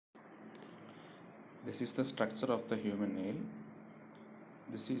This is the structure of the human nail.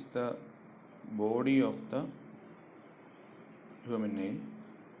 This is the body of the human nail.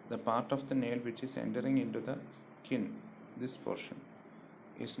 The part of the nail which is entering into the skin, this portion,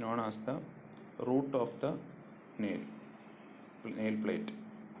 is known as the root of the nail plate.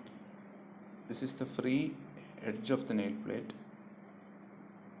 This is the free edge of the nail plate,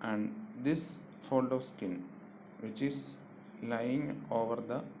 and this fold of skin which is lying over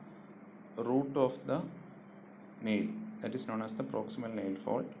the root of the nail, that is known as the proximal nail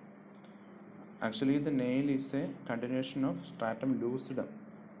fold. Actually, the nail is a continuation of stratum lucidum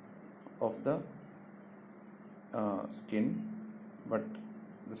of the skin, but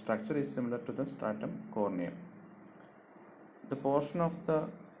the structure is similar to the stratum corneum. The portion of the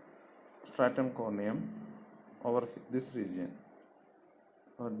stratum corneum over this region,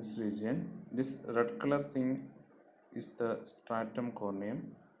 this red color thing is the stratum corneum.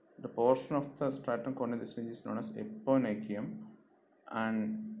 The portion of the stratum corneum, this region, is known as eponychium,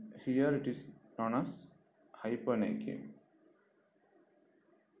 and here it is known as hyponychium.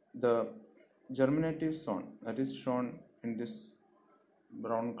 The germinative zone, that is shown in this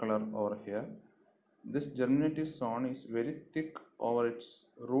brown color over here, this germinative zone is very thick over its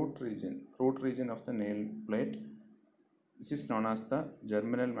root region of the nail plate. This is known as the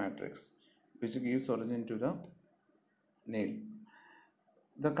germinal matrix, which gives origin to the nail.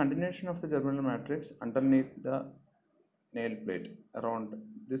 The continuation of the germinal matrix underneath the nail plate around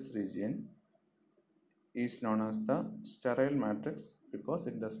this region is known as the sterile matrix, because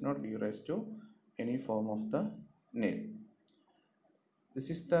it does not give rise to any form of the nail. This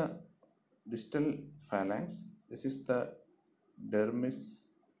is the distal phalanx. This is the dermis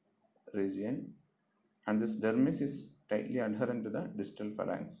region, and this dermis is tightly adherent to the distal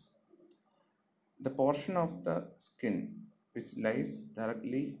phalanx. The portion of the skin which lies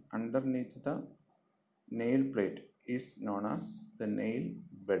directly underneath the nail plate is known as the nail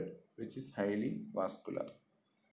bed, which is highly vascular.